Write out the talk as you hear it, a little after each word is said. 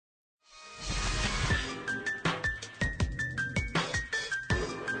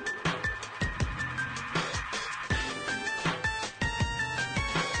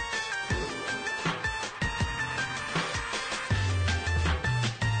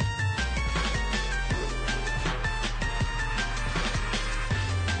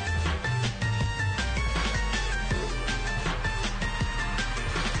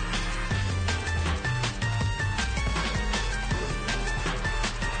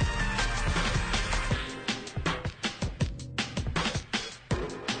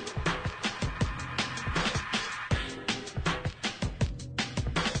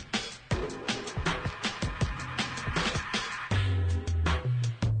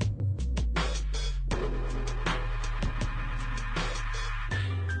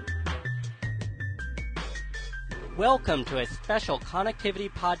Welcome to a special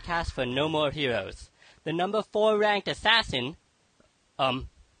connectivity podcast for No More Heroes. The number 4 ranked assassin,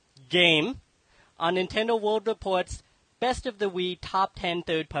 game, on Nintendo World Report's Best of the Wii Top 10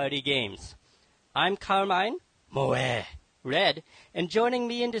 Third-Party Games. I'm Carmine, Moe, Red, and joining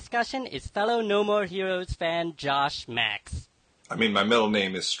me in discussion is fellow No More Heroes fan Josh Max. I mean, my middle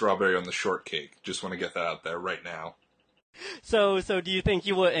name is Strawberry on the Shortcake. Just want to get that out there right now. So do you think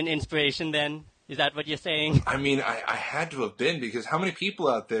you were an inspiration then? Is that what you're saying? I mean, I had to have been, because how many people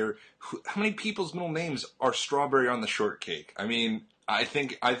out there, how many people's middle names are Strawberry on the Shortcake? I mean, I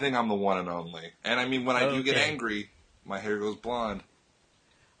think I'm the one and only. And I mean, when I do get angry, my hair goes blonde.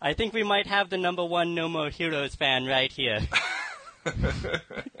 I think we might have the number 1 No More Heroes fan right here.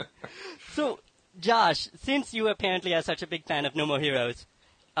 So, Josh, since you apparently are such a big fan of No More Heroes,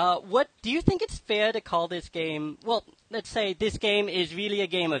 what do you think it's fair to call this game? Well, let's say this game is really a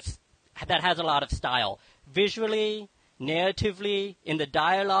game that has a lot of style. Visually, narratively, in the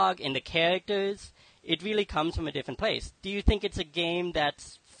dialogue, in the characters, it really comes from a different place. Do you think it's a game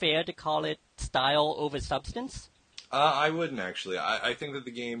that's fair to call it style over substance? I wouldn't, actually. I think that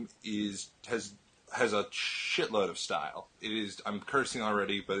the game has a shitload of style. It is. I'm cursing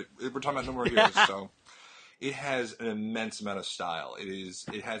already, but we're talking about No More Heroes, so it has an immense amount of style.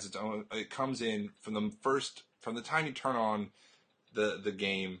 It has its own. It comes in from the time you turn on the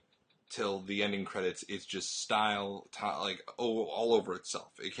game till the ending credits. It's just style, all over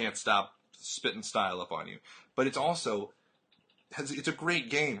itself. It can't stop spitting style up on you. But it's also it's a great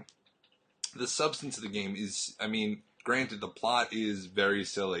game. The substance of the game is, I mean, granted, the plot is very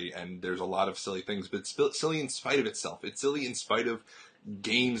silly, and there's a lot of silly things, but it's silly in spite of itself. It's silly in spite of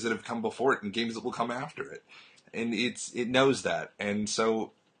games that have come before it and games that will come after it. And it knows that. And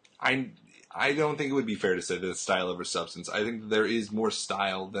so I don't think it would be fair to say that it's style over substance. I think that there is more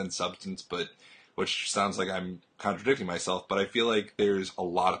style than substance, but which sounds like I'm contradicting myself, but I feel like there's a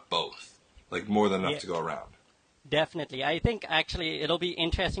lot of both. Like, more than enough to go around. Definitely. I think, actually, it'll be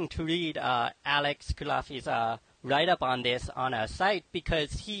interesting to read Alex Kulafi's write-up on this on our site,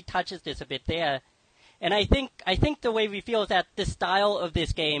 because he touches this a bit there. And I think the way we feel is that the style of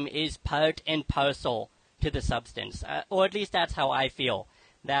this game is part and parcel to the substance. Or at least that's how I feel.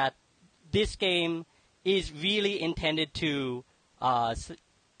 That this game is really intended to go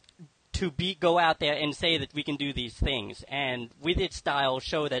out there and say that we can do these things. And with its style,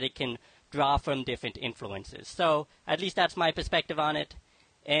 show that it can draw from different influences. So at least that's my perspective on it.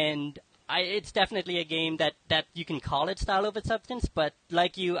 And it's definitely a game that you can call it style over substance, but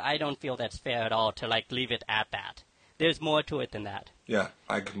like you, I don't feel that's fair at all to leave it at that. There's more to it than that. Yeah,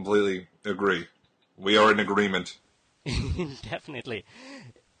 I completely agree. We are in agreement. Definitely.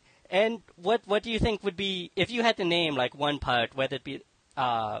 And what do you think would be, if you had to name one part, whether it be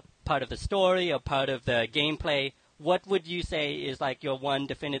part of the story or part of the gameplay, what would you say is your one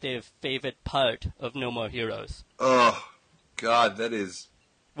definitive favorite part of No More Heroes? Oh, God, that is...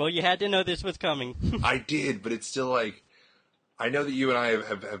 Well, you had to know this was coming. I did, but it's still I know that you and I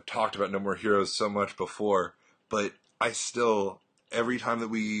have talked about No More Heroes so much before, but I still, every time that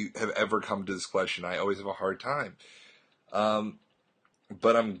we have ever come to this question, I always have a hard time.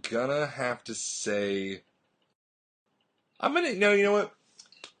 But I'm gonna have to say... you know what?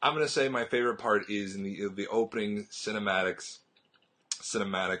 I'm going to say my favorite part is in the opening cinematic,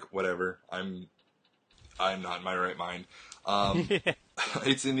 whatever. I'm not in my right mind.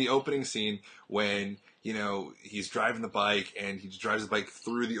 It's in the opening scene when, he's driving the bike, and he drives the bike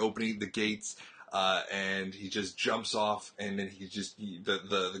through the gates, and he just jumps off, and then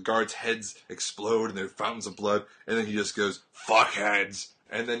the guards' heads explode, and there are fountains of blood, and then he just goes, "Fuckheads!"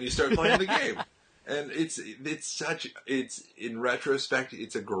 And then you start playing the game. And it's in retrospect,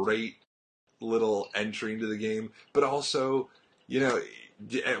 it's a great little entry into the game. But also,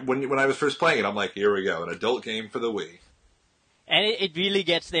 when I was first playing it, I'm like, here we go, an adult game for the Wii. And it really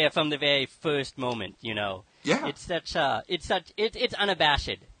gets there from the very first moment, Yeah. It's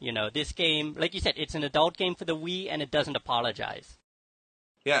unabashed, This game, like you said, it's an adult game for the Wii, and it doesn't apologize.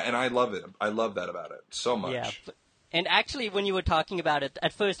 Yeah, and I love it. I love that about it so much. Yeah. And actually, when you were talking about it,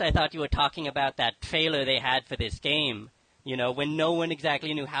 at first I thought you were talking about that trailer they had for this game, when no one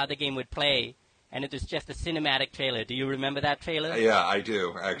exactly knew how the game would play, and it was just a cinematic trailer. Do you remember that trailer? Yeah, I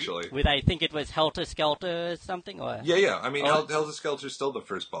do, actually. With, I think it was Helter Skelter or something? Or Yeah. I mean, Helter Skelter's still the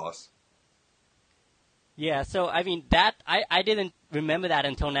first boss. Yeah, so, I mean, that, I didn't remember that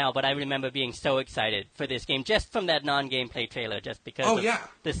until now, but I remember being so excited for this game, just from that non-gameplay trailer, just because of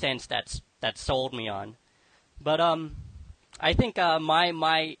the sense that sold me on. But I think I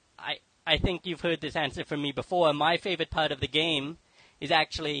think you've heard this answer from me before. My favorite part of the game is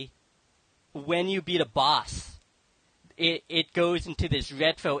actually when you beat a boss it goes into this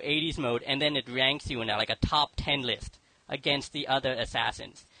retro 80s mode, and then it ranks you in like a top 10 list against the other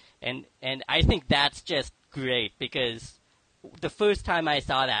assassins. And I think that's just great, because the first time I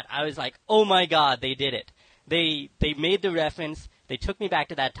saw that, I was like, oh my god, they did it. They made the reference, they took me back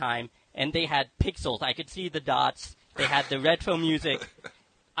to that time, and they had pixels. I could see the dots, they had the retro music.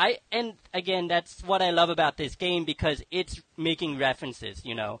 And again, that's what I love about this game, because it's making references,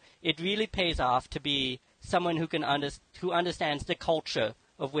 you know. It really pays off to be someone who who understands the culture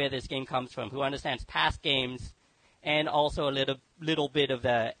of where this game comes from, who understands past games, and also a little bit of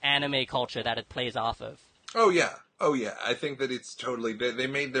the anime culture that it plays off of. Oh yeah. I think that it's totally. They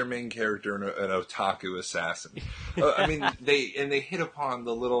made their main character an otaku assassin. I mean, they hit upon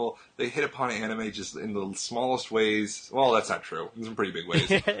anime just in the smallest ways. Well, that's not true. In some pretty big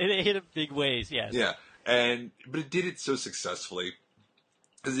ways. It hit big ways, yes. Yeah, but it did it so successfully,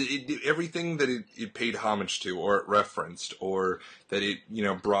 because it did everything that it paid homage to, or it referenced, or that it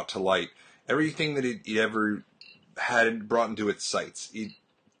brought to light. Everything that it ever had brought into its sights. It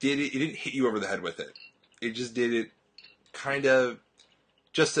didn't hit you over the head with it. It just did it kind of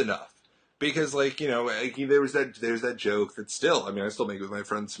just enough. Because, there was that joke that still, I still make it with my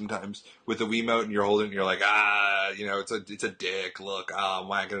friends sometimes, with the Wiimote, and you're holding it, and you're like, it's a dick, look, I'm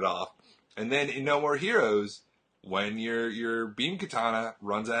whacking it off. And then in No More Heroes, when your beam katana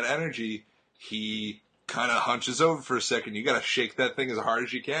runs out of energy, he kind of hunches over for a second. You gotta shake that thing as hard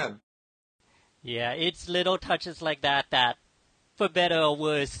as you can. Yeah, it's little touches like that, for better or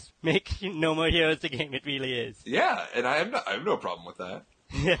worse, make No More Heroes the game it really is. Yeah, and I have no problem with that.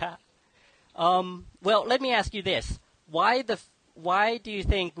 Yeah. Well, let me ask you this: why do you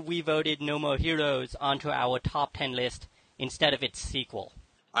think we voted No More Heroes onto our top 10 list instead of its sequel?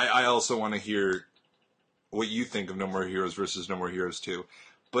 I also want to hear what you think of No More Heroes versus No More Heroes 2.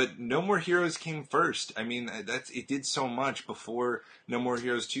 But No More Heroes came first. It did so much before No More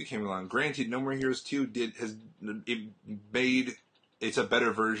Heroes 2 came along. Granted, No More Heroes 2 it's a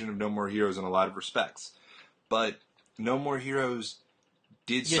better version of No More Heroes in a lot of respects. But No More Heroes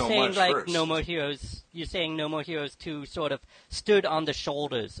did so much first. You're saying No More Heroes 2 sort of stood on the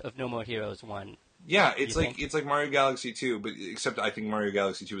shoulders of No More Heroes 1. Yeah, it's like Mario Galaxy 2, but except I think Mario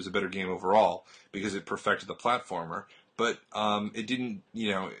Galaxy 2 was a better game overall because it perfected the platformer. But it didn't,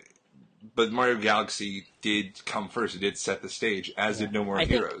 but Mario Galaxy did come first. It did set the stage, as did No More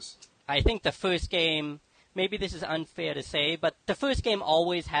Heroes. I think the first game, maybe this is unfair to say, but the first game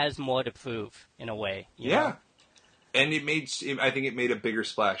always has more to prove, in a way. You know? And I think it made a bigger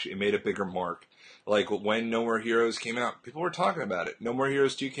splash. It made a bigger mark. Like, when No More Heroes came out, people were talking about it. No More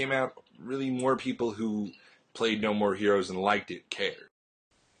Heroes 2 came out, really more people who played No More Heroes and liked it cared.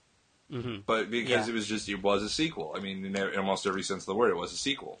 Mm-hmm. But because it was a sequel. In almost every sense of the word, it was a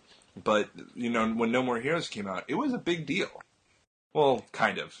sequel. But, when No More Heroes came out, it was a big deal. Well,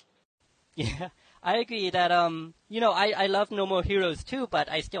 kind of. Yeah, I agree that, I love No More Heroes too, but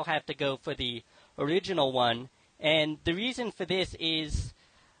I still have to go for the original one. And the reason for this is,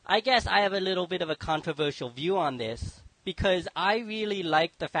 I guess I have a little bit of a controversial view on this, because I really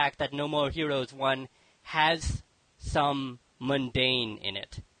like the fact that No More Heroes 1 has some mundane in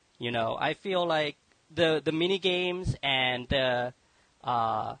it. I feel like the mini games and the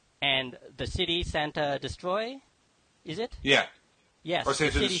city Santa Destroy, is it? Yeah. Yes. Or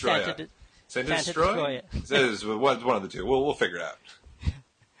Santa Destroy. Santa Destroy? It's one of the two. We'll figure it out.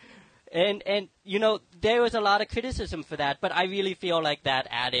 And there was a lot of criticism for that, but I really feel like that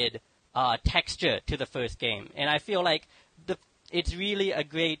added texture to the first game. And I feel like it's really a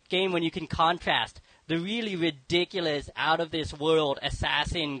great game when you can contrast the really ridiculous, out-of-this-world,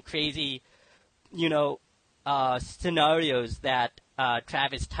 assassin, crazy, scenarios that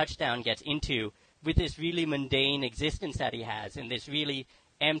Travis Touchdown gets into with this really mundane existence that he has in this really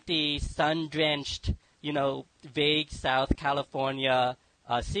empty, sun-drenched, vague South California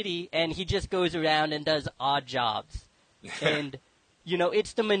city, and he just goes around and does odd jobs. And,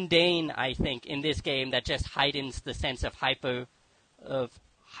 it's the mundane, I think, in this game that just heightens the sense of hyper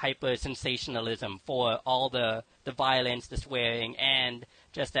sensationalism for all the violence, the swearing, and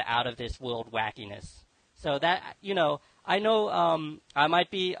just the out-of-this-world wackiness. So that, I know I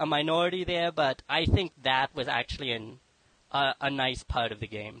might be a minority there, but I think that was actually a nice part of the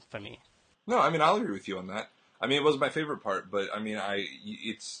game for me. No, I'll agree with you on that. It was my favorite part, but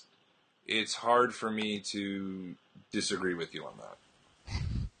it's hard for me to disagree with you on that.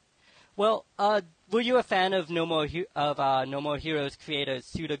 Well, were you a fan of No More Heroes creator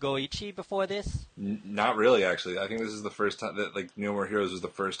Suda Goichi before this? Not really, actually. I think this is the first time that No More Heroes was the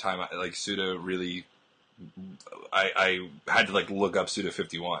first time Suda really. I had to look up Suda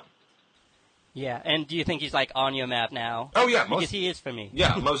 51. Yeah, and do you think he's like on your map now? Oh yeah, because he is for me.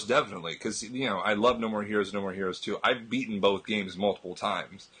 Yeah, most definitely. Because I love No More Heroes, No More Heroes 2. I've beaten both games multiple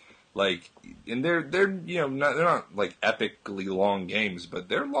times. Like, and they're they're not like epically long games, but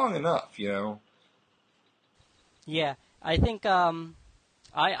they're long enough. Yeah, I think I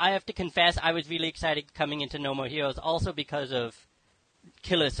have to confess I was really excited coming into No More Heroes, also because of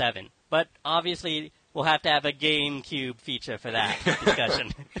Killer 7. But obviously, we'll have to have a GameCube feature for that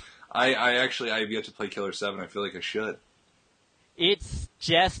discussion. I have yet to play Killer 7. I feel like I should. It's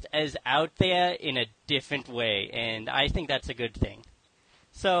just as out there in a different way, and I think that's a good thing.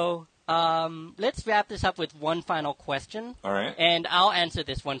 So, let's wrap this up with one final question. All right. And I'll answer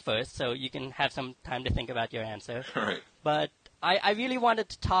this one first, so you can have some time to think about your answer. All right. But I really wanted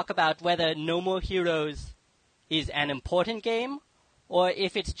to talk about whether No More Heroes is an important game, or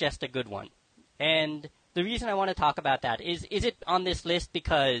if it's just a good one. And the reason I want to talk about that is it on this list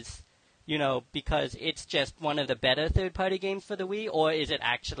because it's just one of the better third-party games for the Wii, or is it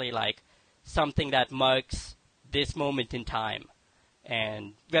actually like something that marks this moment in time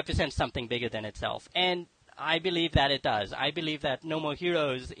and represents something bigger than itself? And I believe that it does. I believe that No More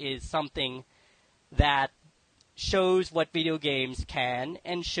Heroes is something that shows what video games can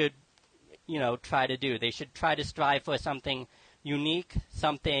and should, try to do. They should try to strive for something unique,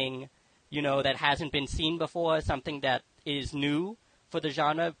 something, that hasn't been seen before, something that is new for the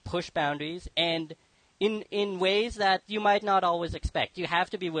genre, push boundaries, and in ways that you might not always expect. You have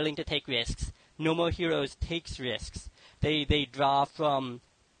to be willing to take risks. No More Heroes takes risks. They draw from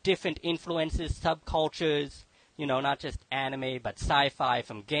different influences, subcultures, not just anime, but sci-fi,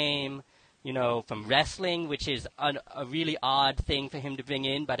 from game, from wrestling, which is a really odd thing for him to bring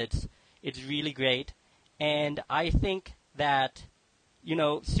in, but it's really great. And I think that,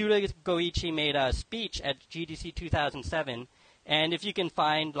 Sura Goichi made a speech at GDC 2007, and if you can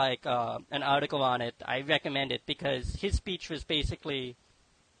find, an article on it, I recommend it, because his speech was basically,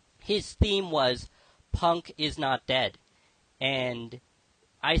 his theme was, punk is not dead. And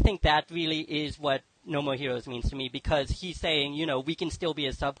I think that really is what No More Heroes means to me, because he's saying, we can still be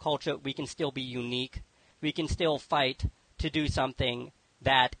a subculture, we can still be unique, we can still fight to do something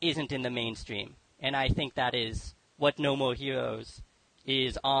that isn't in the mainstream. And I think that is what No More Heroes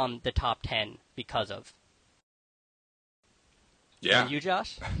is on the top 10 because of. Yeah. And you,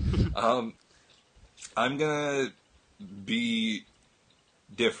 Josh? I'm gonna be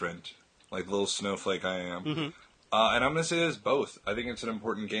different, like the little snowflake I am. Mm-hmm. And I'm gonna say this both. I think it's an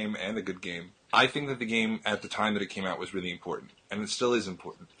important game and a good game. I think that the game at the time that it came out was really important, and it still is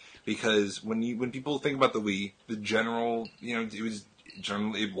important, because when people think about the Wii, the general, it's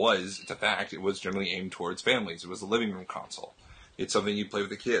a fact, it was generally aimed towards families. It was a living room console. It's something you play with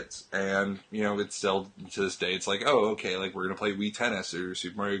the kids, and it's still to this day. It's like, oh, okay, like we're gonna play Wii Tennis or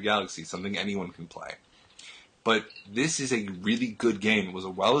Super Mario Galaxy, something anyone can play. But this is a really good game. It was a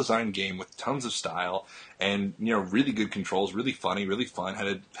well-designed game with tons of style and really good controls, really funny, really fun.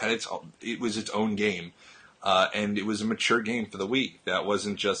 It was its own game, and it was a mature game for the Wii. That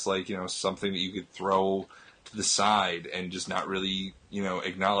wasn't just like something that you could throw to the side and just not really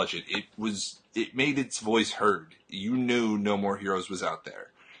acknowledge it. It made its voice heard. You knew No More Heroes was out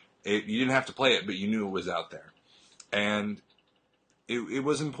there. You didn't have to play it, but you knew it was out there, and it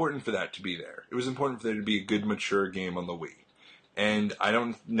was important for that to be there. It was important for there to be a good, mature game on the Wii. And I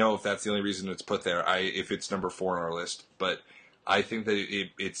don't know if that's the only reason it's put there, if it's number 4 on our list, but I think that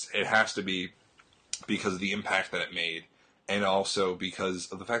it has to be because of the impact that it made, and also because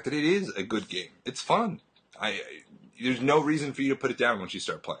of the fact that it is a good game. It's fun. There's no reason for you to put it down once you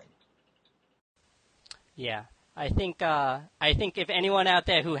start playing. Yeah. I think if anyone out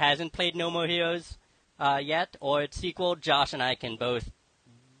there who hasn't played No More Heroes yet, or its sequel, Josh and I can both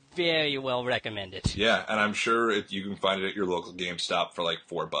very well recommend it. Yeah, and I'm sure you can find it at your local GameStop for like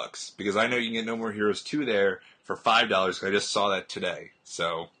 $4, because I know you can get No More Heroes 2 there for $5. I just saw that today,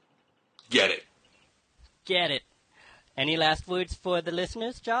 so get it. Get it. Any last words for the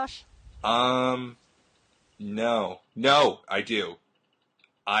listeners, Josh? No, I do.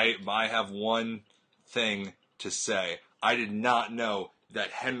 I have one thing to say. I did not know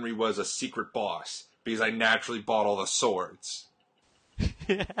that Henry was a secret boss, because I naturally bought all the swords.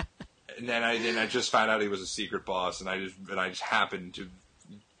 And then I just found out he was a secret boss, and I just happened to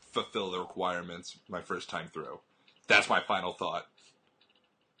fulfill the requirements my first time through. That's my final thought.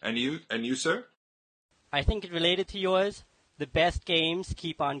 And you, sir? I think it related to yours. The best games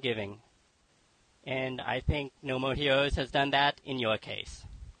keep on giving. And I think No More Heroes has done that in your case.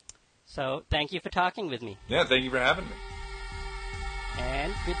 So, thank you for talking with me. Yeah, thank you for having me.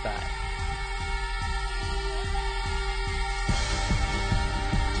 And goodbye.